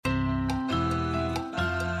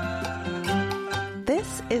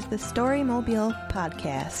is the Storymobile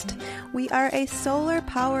Podcast. We are a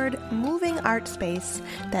solar-powered moving art space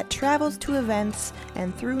that travels to events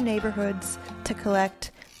and through neighborhoods to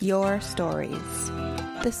collect your stories.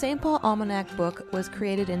 The St. Paul Almanac book was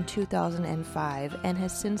created in 2005 and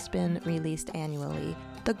has since been released annually.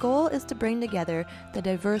 The goal is to bring together the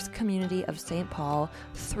diverse community of St. Paul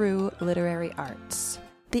through literary arts.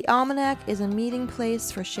 The Almanac is a meeting place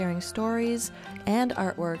for sharing stories and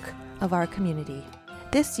artwork of our community.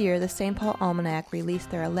 This year, the St. Paul Almanac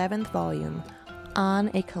released their 11th volume,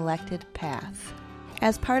 On a Collected Path.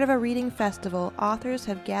 As part of a reading festival, authors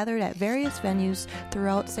have gathered at various venues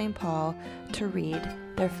throughout St. Paul to read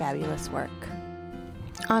their fabulous work.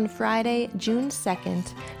 On Friday, June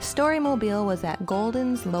 2nd, Storymobile was at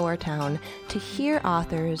Golden's Lowertown to hear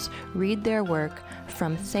authors read their work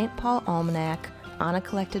from St. Paul Almanac, On a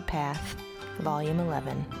Collected Path, Volume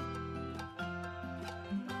 11.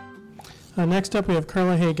 Next up, we have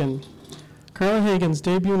Carla Hagen. Carla Hagen's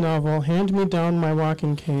debut novel, Hand Me Down My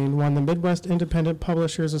Walking Cane, won the Midwest Independent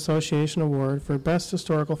Publishers Association Award for Best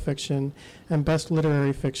Historical Fiction and Best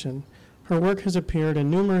Literary Fiction. Her work has appeared in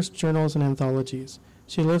numerous journals and anthologies.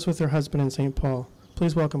 She lives with her husband in St. Paul.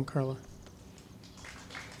 Please welcome Carla.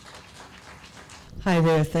 Hi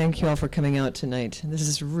there. Thank you all for coming out tonight. This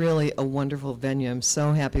is really a wonderful venue. I'm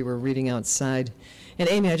so happy we're reading outside. And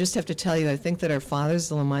Amy, I just have to tell you, I think that our fathers,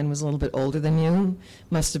 though mine was a little bit older than you,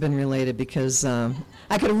 must have been related because I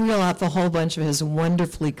could reel off a whole bunch of his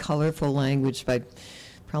wonderfully colorful language, but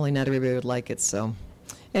probably not everybody would like it. So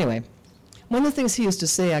anyway, one of the things he used to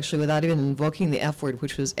say, actually, without even invoking the F word,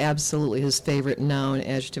 which was absolutely his favorite noun,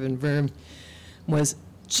 adjective, and verb, was,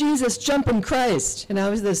 Jesus jumpin' Christ. And I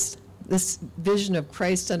was this vision of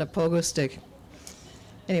Christ on a pogo stick.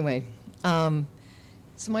 Anyway,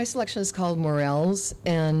 so my selection is called Morels,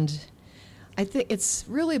 and I think it's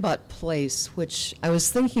really about place, which I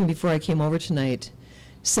was thinking before I came over tonight.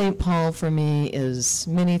 St. Paul for me is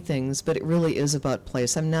many things, but it really is about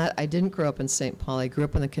place. I didn't grow up in St. Paul. I grew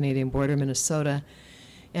up on the Canadian border, Minnesota,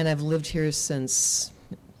 and I've lived here since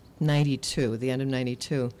 92, the end of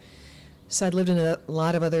 92. So I'd lived in a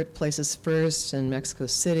lot of other places first, in Mexico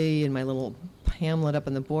City, in my little hamlet up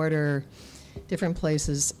on the border, different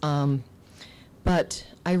places. But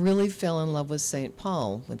I really fell in love with St.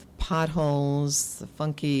 Paul, with potholes, the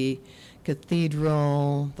funky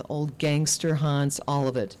cathedral, the old gangster haunts, all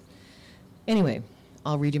of it. Anyway,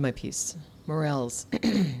 I'll read you my piece. Morels.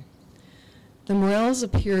 The Morels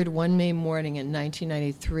appeared one May morning in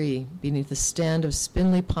 1993 beneath the stand of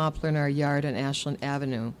spindly poplar in our yard on Ashland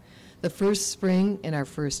Avenue, the first spring in our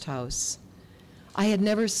first house. I had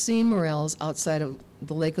never seen morels outside of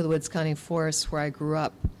the Lake of the Woods County Forest where I grew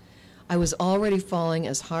up. I was already falling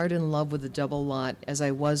as hard in love with the double lot as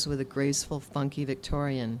I was with a graceful, funky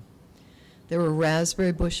Victorian. There were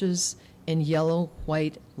raspberry bushes and yellow,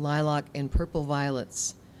 white, lilac, and purple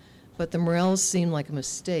violets. But the morels seemed like a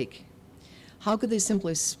mistake. How could they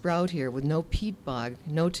simply sprout here with no peat bog,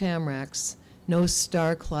 no tamaracks, no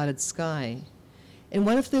star-clouded sky? And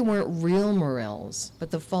what if they weren't real morels,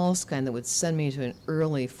 but the false kind that would send me to an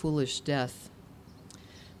early, foolish death?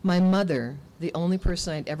 My mother, the only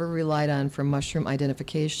person I'd ever relied on for mushroom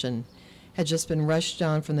identification, had just been rushed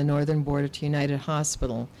down from the northern border to United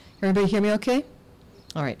Hospital. Everybody hear me okay?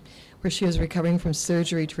 All right. Where she was recovering from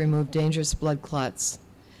surgery to remove dangerous blood clots.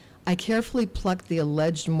 I carefully plucked the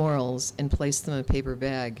alleged morels and placed them in a paper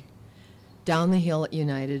bag. Down the hill at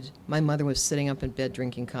United, my mother was sitting up in bed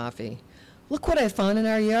drinking coffee. Look what I found in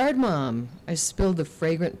our yard, Mom. I spilled the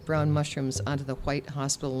fragrant brown mushrooms onto the white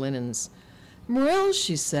hospital linens. Morels,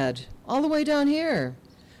 she said, all the way down here.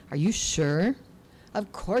 Are you sure?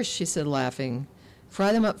 Of course, she said, laughing.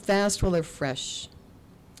 Fry them up fast while they're fresh.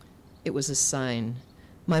 It was a sign.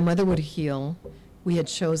 My mother would heal. We had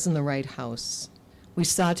chosen the right house. We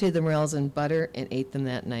sauteed the morels in butter and ate them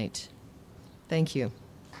that night. Thank you.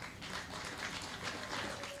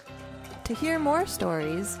 To hear more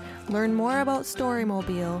stories, learn more about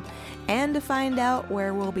Storymobile, and to find out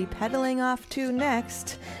where we'll be pedaling off to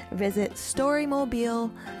next, visit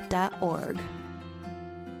storymobile.org.